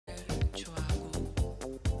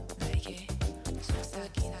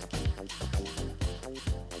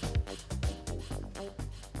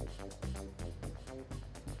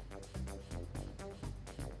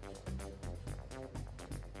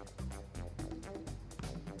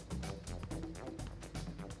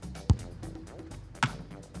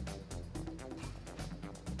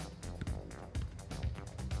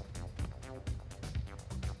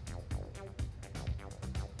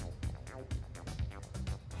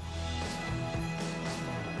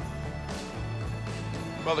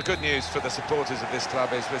Well, the good news for the supporters of this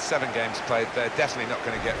club is with 7 games played, they're definitely not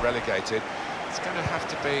going to get relegated. It's going to have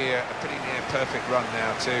to be a pretty near perfect run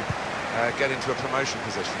now to get into a promotion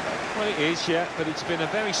position. Well, it is, yeah, but it's been a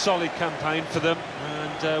very solid campaign for them,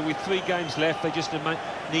 and with 3 games left, they just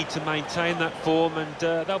need to maintain that form,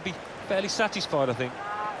 and they'll be fairly satisfied, I think.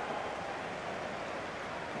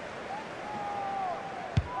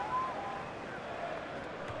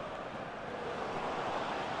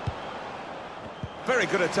 Very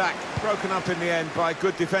good attack, broken up in the end by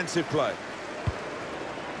good defensive play.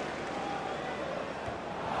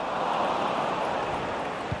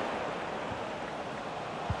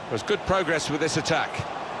 There's good progress with this attack.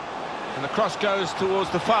 And the cross goes towards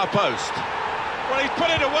the far post. Well, he's put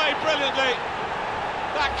it away brilliantly.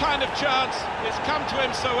 That kind of chance has come to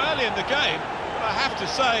him so early in the game, but I have to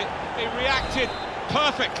say, he reacted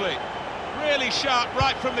perfectly. Really sharp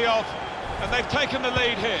right from the off, and they've taken the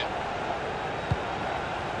lead here.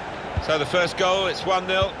 So the first goal, it's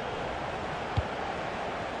 1-0.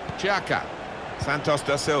 Chiaka, Santos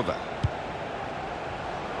da Silva.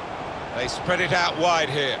 They spread it out wide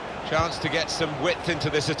here. Chance to get some width into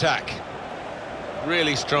this attack.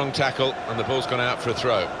 Really strong tackle, and the ball's gone out for a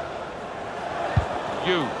throw.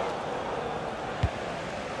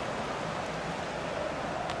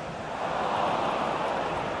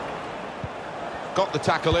 Got the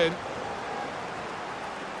tackle in.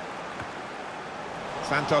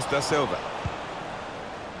 Santos da Silva.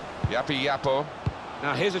 Yapi Yapo.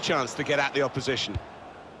 Now here's a chance to get at the opposition.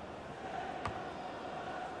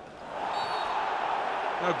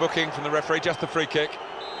 No booking from the referee, just the free kick.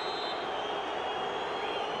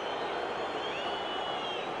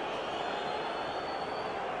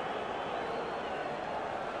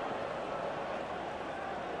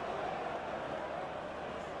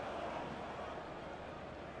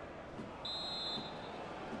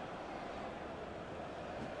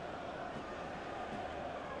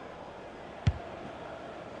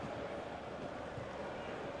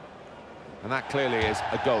 And that clearly is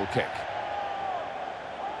a goal kick.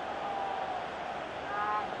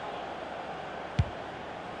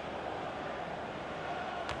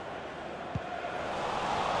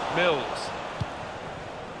 Mills.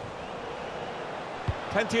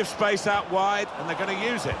 Plenty of space out wide, and they're going to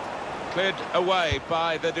use it. Cleared away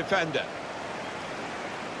by the defender.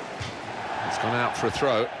 It's gone out for a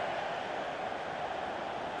throw.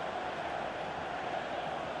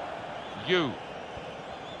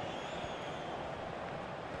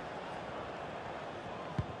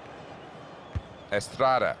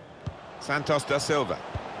 Estrada. Santos da Silva.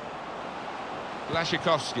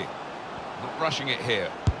 Blaszczykowski. Not rushing it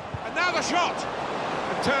here. And now the shot!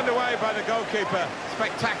 And turned away by the goalkeeper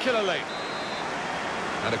spectacularly.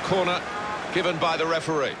 And a corner given by the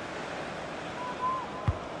referee.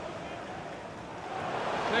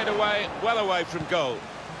 Cleared away, well away from goal.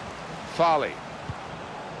 Farley.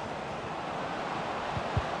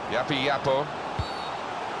 Yapi Yapo.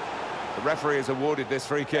 The referee has awarded this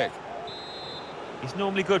free kick. He's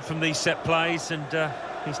normally good from these set plays, and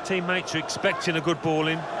his teammates are expecting a good ball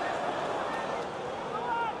in.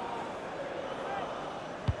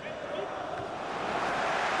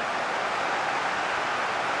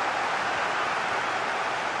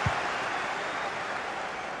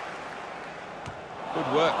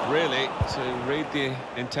 Good work, really, to read the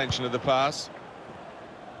intention of the pass.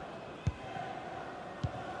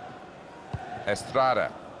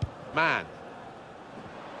 Estrada. Man.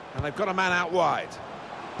 And they've got a man out wide.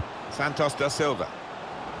 Santos da Silva.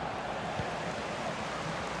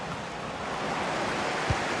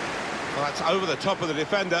 Well, that's over the top of the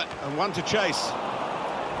defender, and one to chase.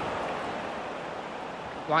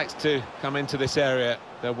 Likes to come into this area.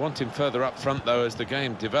 They'll want him further up front, though, as the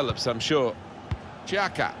game develops, I'm sure.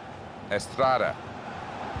 Chiaka. Estrada.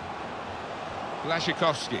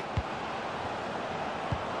 Blaszczykowski.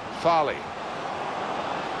 Farley.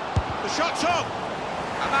 The shot's up!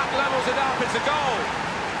 And that levels it up, it's a goal!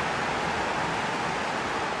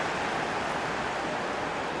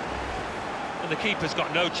 And the keeper's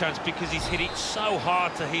got no chance because he's hit it so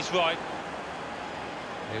hard to his right.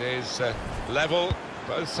 It is level.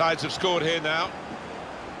 Both sides have scored here now.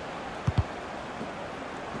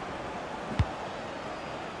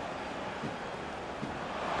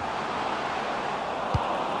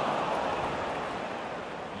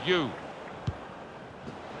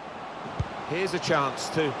 Here's a chance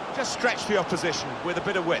to just stretch the opposition with a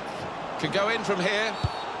bit of width. Can go in from here.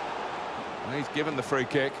 And he's given the free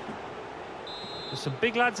kick. There's some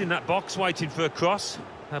big lads in that box waiting for a cross.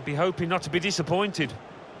 They'll be hoping not to be disappointed.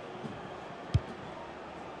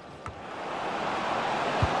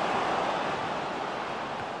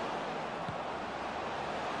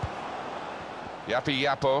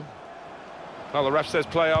 Yapo. Well, the ref says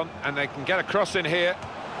play on, and they can get a cross in here.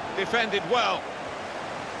 Defended well.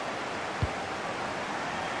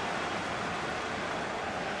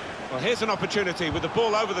 Well, here's an opportunity with the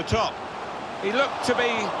ball over the top. He looked to be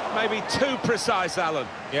maybe too precise, Alan.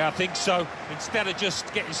 Yeah, I think so. Instead of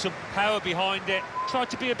just getting some power behind it, tried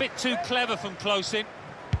to be a bit too clever from close in.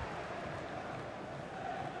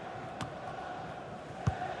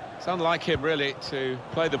 It's unlike him, really, to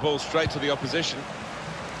play the ball straight to the opposition.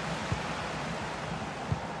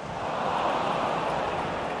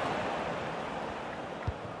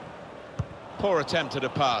 Poor attempt at a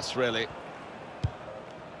pass, really.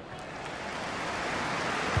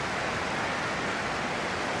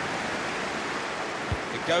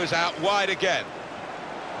 It goes out wide again.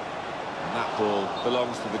 And that ball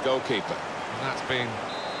belongs to the goalkeeper. And that's been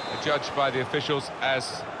judged by the officials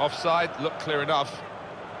as offside. Looked clear enough.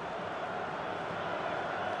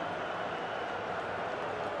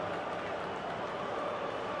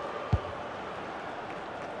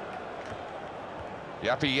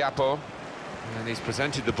 Yapo. And he's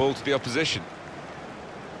presented the ball to the opposition.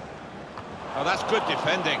 Oh, that's good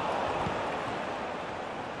defending.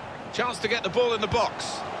 Chance to get the ball in the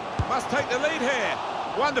box. Must take the lead here.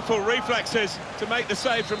 Wonderful reflexes to make the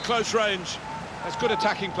save from close range. That's good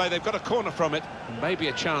attacking play. They've got a corner from it. And maybe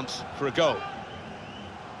a chance for a goal.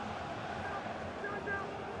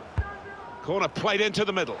 Corner played into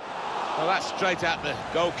the middle. Well, that's straight at the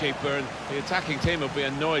goalkeeper, and the attacking team will be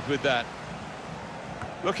annoyed with that.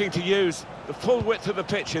 Looking to use the full width of the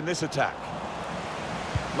pitch in this attack.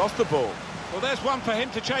 Lost the ball. Well, there's one for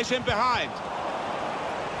him to chase him behind.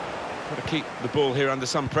 Got to keep the ball here under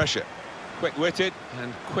some pressure. Quick-witted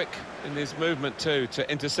and quick in his movement too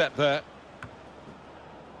to intercept there.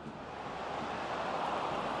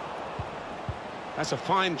 That's a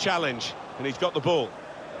fine challenge, and he's got the ball.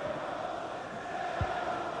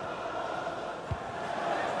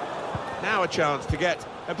 Now a chance to get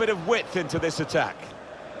a bit of width into this attack.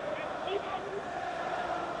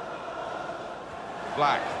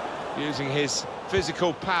 Black using his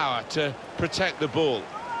physical power to protect the ball.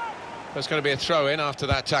 There's going to be a throw-in after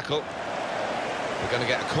that tackle. We're going to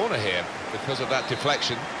get a corner here because of that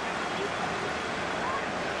deflection.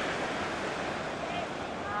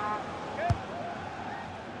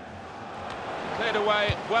 Cleared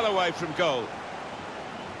away, well away from goal.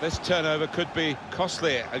 This turnover could be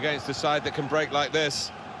costly against a side that can break like this.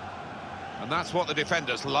 And that's what the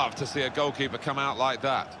defenders love, to see a goalkeeper come out like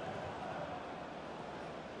that.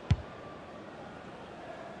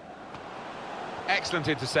 Excellent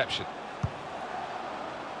interception.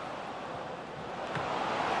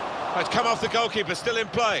 Oh, it's come off the goalkeeper, still in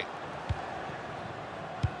play.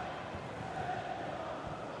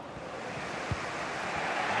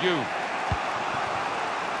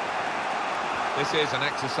 This is an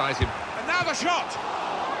exercise in... And now the shot!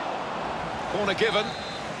 Corner given.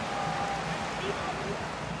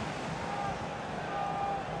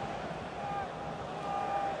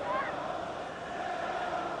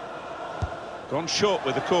 Gone short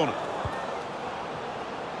with the corner.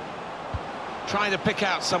 Trying to pick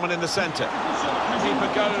out someone in the centre.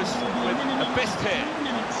 Keeper goes with a fist here.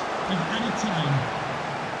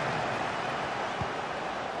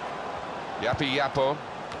 Yapo.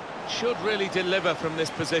 Should really deliver from this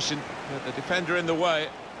position, but the defender in the way.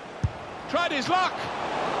 Tried his luck.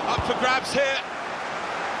 Up for grabs here.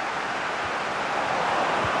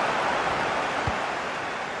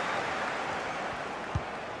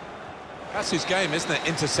 That's his game, isn't it?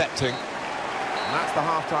 Intercepting. And that's the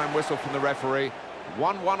half-time whistle from the referee.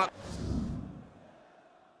 1-1 up.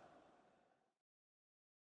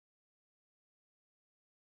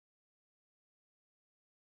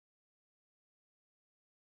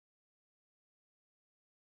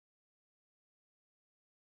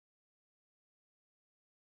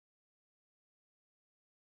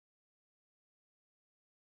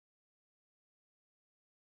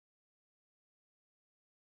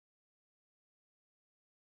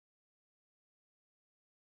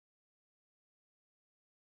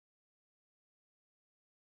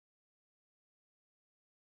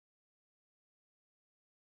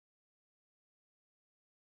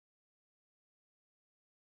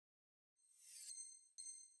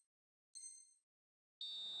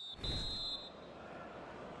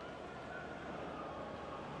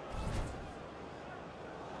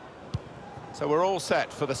 So we're all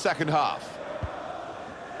set for the second half.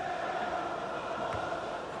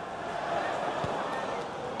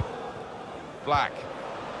 Black.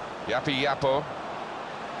 Yapo.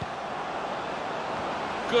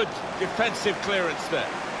 Good defensive clearance there.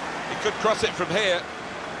 He could cross it from here.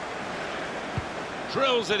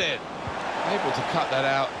 Drills it in. Able to cut that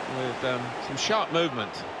out with some sharp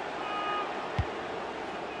movement.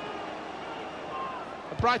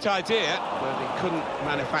 A bright idea, but he couldn't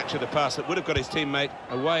manufacture the pass that would have got his teammate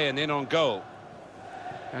away and in on goal.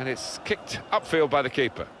 And it's kicked upfield by the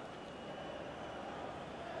keeper.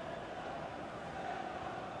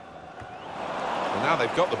 Well, now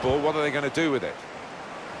they've got the ball, what are they going to do with it?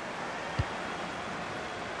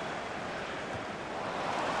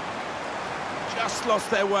 Just lost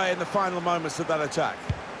their way in the final moments of that attack.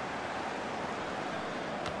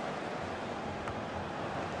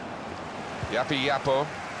 Yapi Yapo.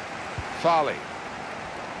 Farley.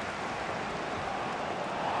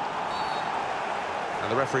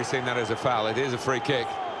 And the referee's seen that as a foul. It is a free kick.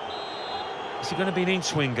 Is he going to be an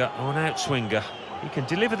in-swinger or an out-swinger? He can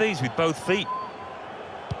deliver these with both feet.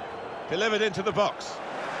 Delivered into the box.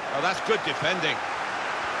 Oh, that's good defending.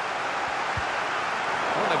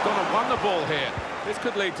 Oh, they've gone and won the ball here. This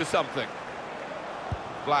could lead to something.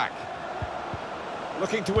 Black.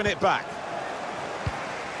 Looking to win it back.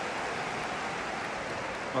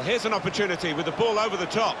 Well, here's an opportunity with the ball over the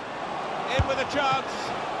top. In with a chance.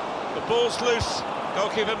 The ball's loose.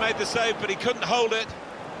 Goalkeeper made the save, but he couldn't hold it.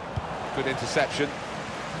 Good interception.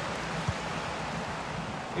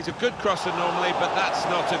 He's a good crosser normally, but that's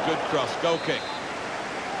not a good cross. Goal kick.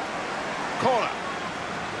 Corner.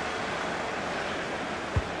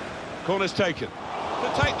 Corner's taken.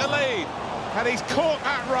 To take the lead. And he's caught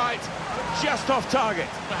that right, but just off target.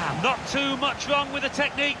 Wow, not too much wrong with the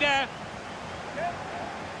technique there.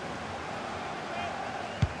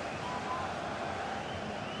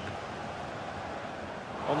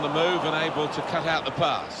 On the move and able to cut out the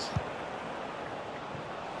pass.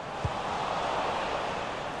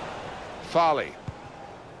 Farley.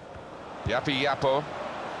 Yapi Yapo.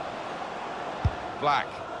 Black.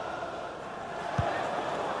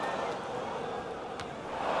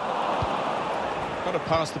 Got to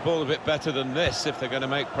pass the ball a bit better than this if they're going to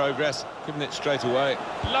make progress. Giving it straight away.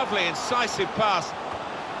 Lovely, incisive pass.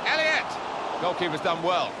 Elliott! Goalkeeper's done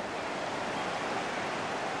well.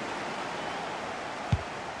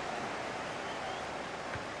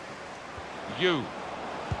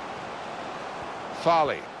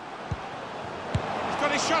 Farley. He's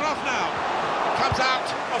got his shot off now. It comes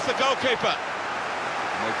out off the goalkeeper.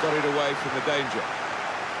 And they've got it away from the danger.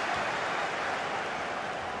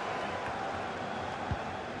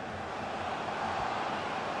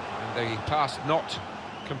 And the pass not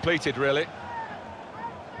completed, really.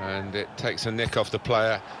 And it takes a nick off the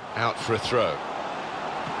player, out for a throw.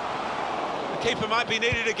 The keeper might be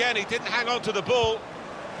needed again. He didn't hang on to the ball.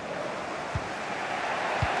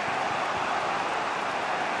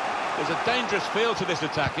 There's a dangerous feel to this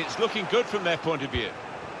attack. It's looking good from their point of view.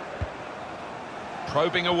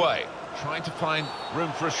 Probing away, trying to find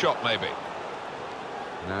room for a shot, maybe.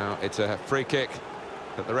 Now it's a free kick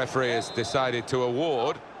that the referee has decided to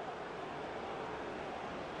award.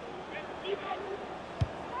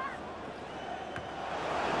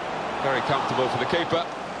 Very comfortable for the keeper.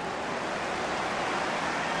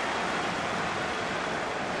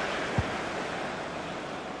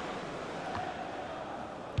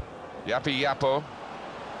 Yapi Yapo.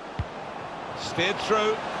 Steered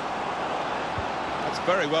through. That's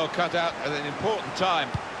very well cut out at an important time.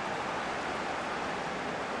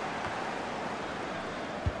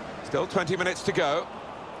 Still 20 minutes to go.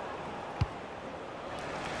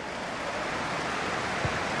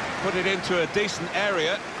 Put it into a decent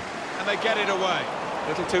area, and they get it away. A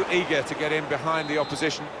little too eager to get in behind the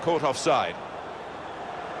opposition, caught offside.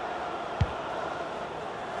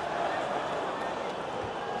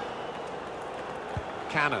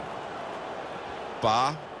 Cannon.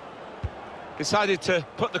 Bar. Decided to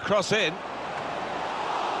put the cross in.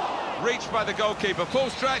 Reached by the goalkeeper. Full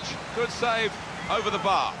stretch. Good save over the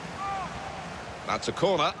bar. That's a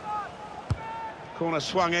corner. Corner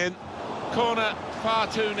swung in. Corner far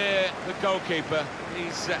too near the goalkeeper.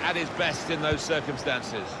 He's at his best in those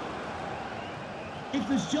circumstances. If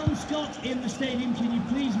there's John Scott in the stadium, can you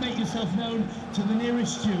please make yourself known to the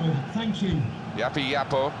nearest steward? Thank you. Yapi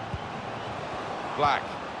Yapo. Black.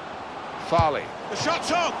 Farley. The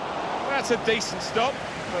shot's on! That's a decent stop,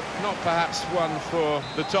 but not perhaps one for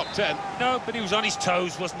the top 10. No, but he was on his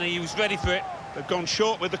toes, wasn't he? He was ready for it. They've gone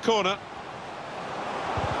short with the corner.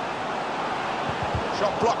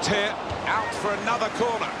 Shot blocked here. Out for another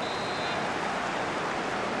corner.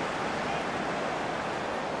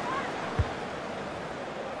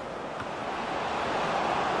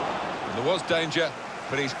 There was danger,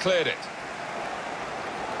 but he's cleared it.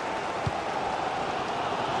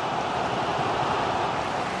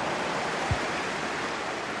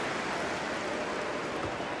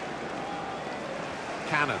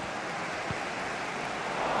 Cannon.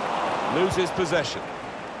 Loses possession.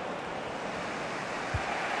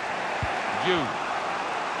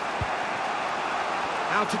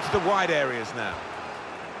 Out into the wide areas now.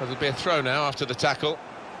 There'll be a throw now after the tackle.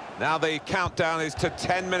 Now the countdown is to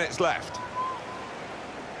 10 minutes left.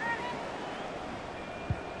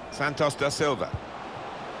 Santos da Silva.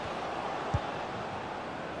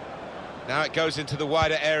 Now it goes into the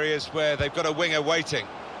wider areas where they've got a winger waiting.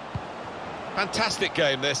 Fantastic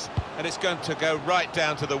game this, and it's going to go right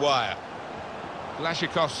down to the wire.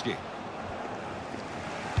 Blaszczykowski.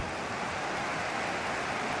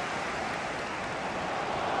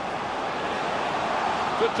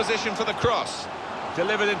 Good position for the cross.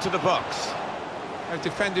 Delivered into the box. They've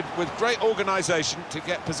defended with great organisation to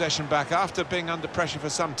get possession back after being under pressure for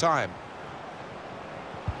some time.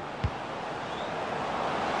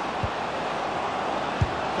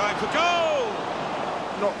 Going for goal!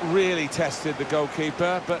 Not really tested the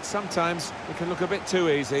goalkeeper, but sometimes it can look a bit too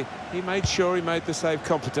easy. He made sure he made the save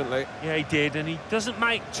competently. Yeah, he did, and he doesn't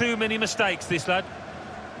make too many mistakes, this lad.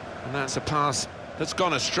 And that's a pass that's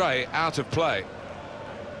gone astray, out of play.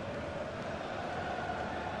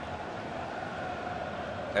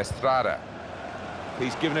 Estrada.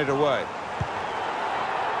 He's given it away.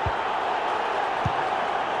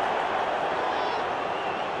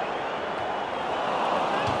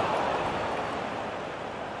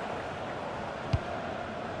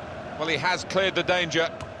 Well, he has cleared the danger.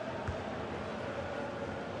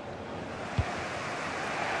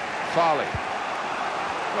 Farley.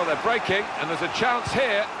 Well, they're breaking, and there's a chance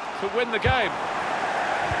here to win the game.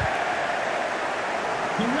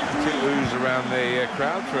 Two oohs around the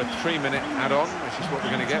crowd for a 3-minute add-on, which is what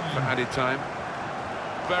we're going to get for added time.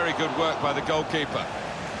 Very good work by the goalkeeper.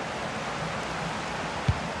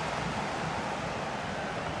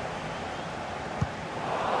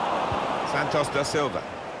 Santos da Silva.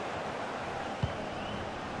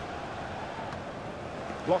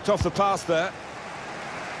 Blocked off the pass there.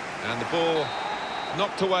 And the ball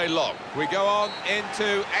knocked away long. We go on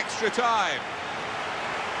into extra time.